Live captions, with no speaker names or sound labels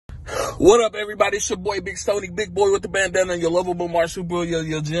What up, everybody? It's your boy, Big Stony, big boy with the bandana, your lovable marsupial,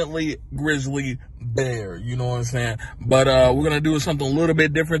 your gently grizzly bear. You know what I'm saying? But we're gonna do something a little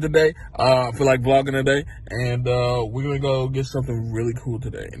bit different today. I feel like vlogging today, and we're gonna go get something really cool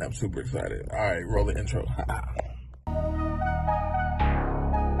today, and I'm super excited. All right, roll the intro.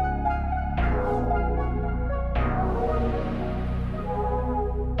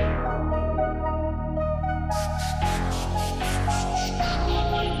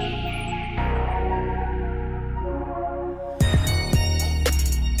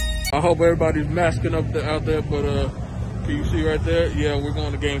 I hope everybody's masking up out there, but can you see right there? Yeah, we're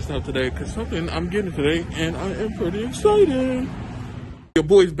going to GameStop today because something I'm getting today, and I am pretty excited. Your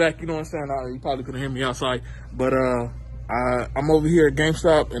boy's back, you know what I'm saying? You probably couldn't hear me outside, but I'm over here at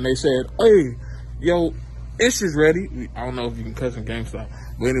GameStop, and they said, hey, yo, Ish is ready. I don't know if you can cuss in GameStop,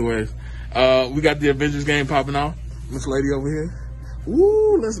 but anyways, we got the Avengers game popping off. Miss Lady over here.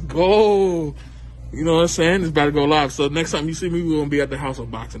 Woo, let's go. You know what I'm saying? It's about to go live. So next time you see me, we're going to be at the house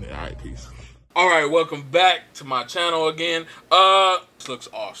unboxing it. All right, peace. All right, welcome back to my channel again. This looks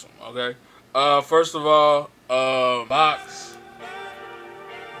awesome, okay? First of all, box.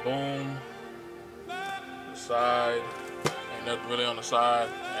 Boom. The side. Ain't nothing really on the side.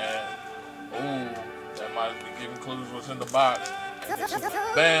 And, ooh, that might be giving clues what's in the box.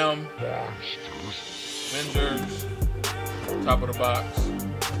 Bam. Avengers. Top of the box.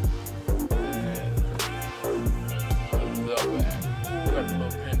 Got the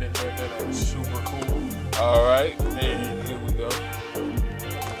little pendant right there, that's super cool. All right, and here we go.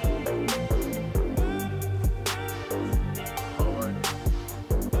 All right,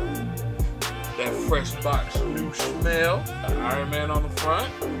 that fresh box, new smell. The Iron Man on the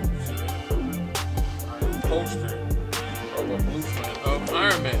front. Poster of a blueprint of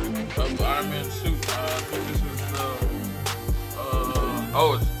Iron Man, of the Iron Man suit. I think this is the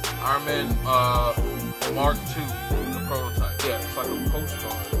it's Iron Man Mark II. Prototype. Yeah, it's like a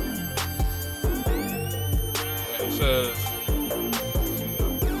postcard. And it says,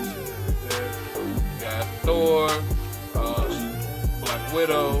 we got Thor, Black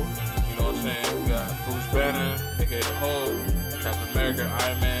Widow, you know what I'm saying? We got Bruce Banner, aka the Hulk, Captain America,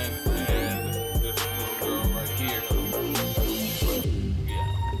 Iron Man, and this little girl right here. But, yeah,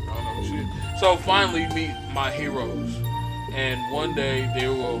 I don't know what she is. So finally meet my heroes. And one day they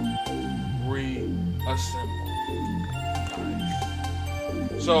will reassemble.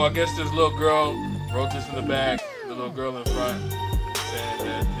 So I guess this little girl wrote this in the back, the little girl in front, saying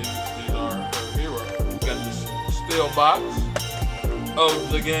that these are her heroes. We got this steel box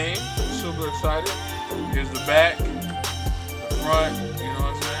of the game, super excited. Here's the back, the front, you know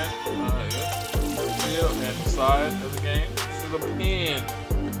what I'm saying? Steel, and the side of the game. This is a pen,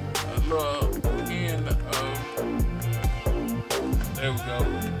 a little pen of, there we go.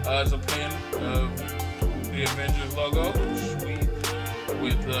 It's a pen of the Avengers logo, sweet.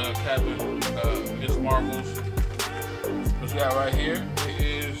 With Captain Miss Marvel's. What we got right here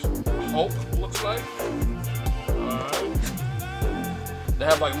is Hulk, looks like. Alright. They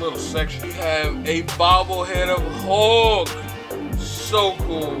have like little sections. We have a bobblehead of Hulk. So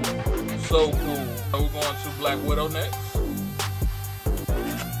cool. So cool. We're going to Black Widow next.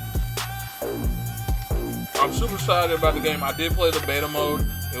 I'm super excited about the game. I did play the beta mode.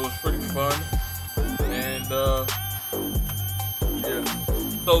 It was pretty fun. And yeah.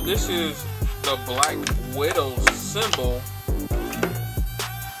 So this is the Black Widow symbol.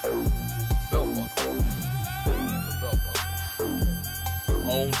 Belt buckle. The belt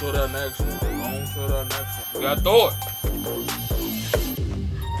buckle. On to the next one. On to the next one. We got Thor.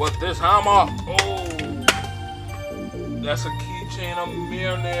 What's this hammer? Oh, that's a keychain of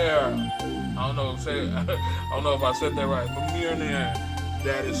Mjolnir. I don't know if I said that right, but Mjolnir.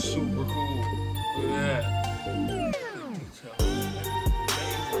 That is super cool. Look at that.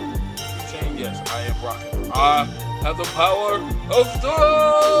 Yes, I am rocking. I have the power of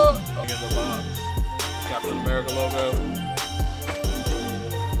Thor! In the box. Captain America logo.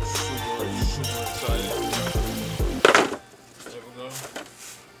 Super excited. There we go.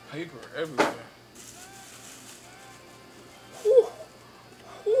 Paper everywhere. Woo.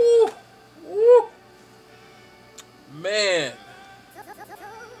 Woo. Woo. Man,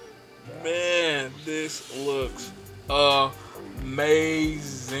 this looks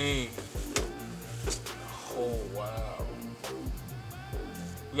amazing. Oh, wow.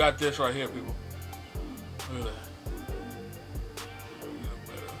 We got this right here, people. Look at that.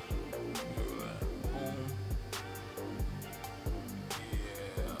 Look at that. Boom.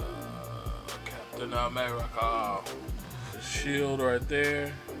 Yeah. Captain America. The shield right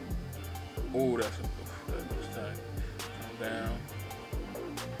there. Oh, that looks tight. Down.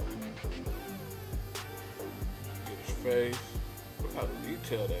 face. Look how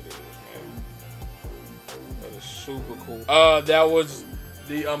detailed that is, man. That is super cool. That was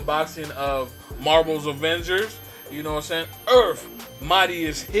the unboxing of Marvel's Avengers. You know what I'm saying? Earth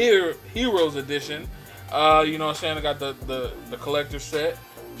Mightiest Heroes Edition. You know what I'm saying? I got the collector set.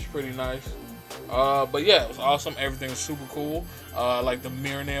 It's pretty nice. But yeah, it was awesome. Everything was super cool. Like the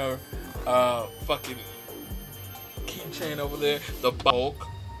Mjolnir fucking keychain over there. The Hulk.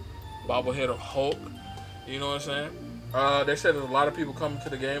 Bobblehead of Hulk. You know what I'm saying? They said there's a lot of people coming to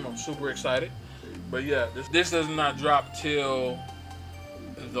the game. I'm super excited. But yeah, this does not drop till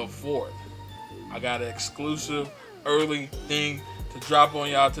the 4th. I got an exclusive early thing to drop on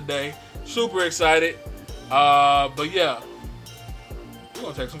y'all today. Super excited. But yeah, we're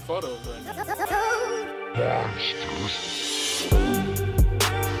gonna take some photos right now.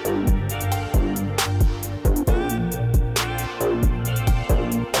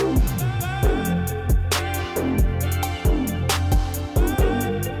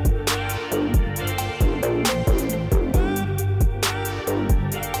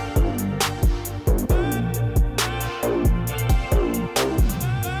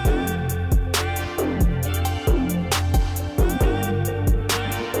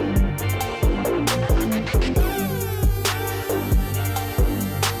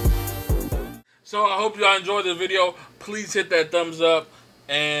 So I hope y'all enjoyed the video. Please hit that thumbs up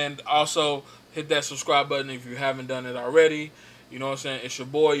and also hit that subscribe button if you haven't done it already. You know what I'm saying? It's your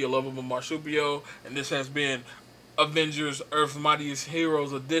boy, your lovable Marsupio, and this has been Avengers Earth's Mightiest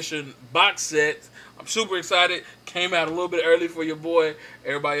Heroes Edition box set. I'm super excited. Came out a little bit early for your boy.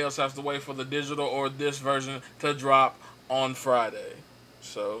 Everybody else has to wait for the digital or this version to drop on Friday.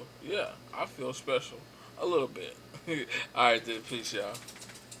 So yeah, I feel special a little bit. All right then, peace y'all.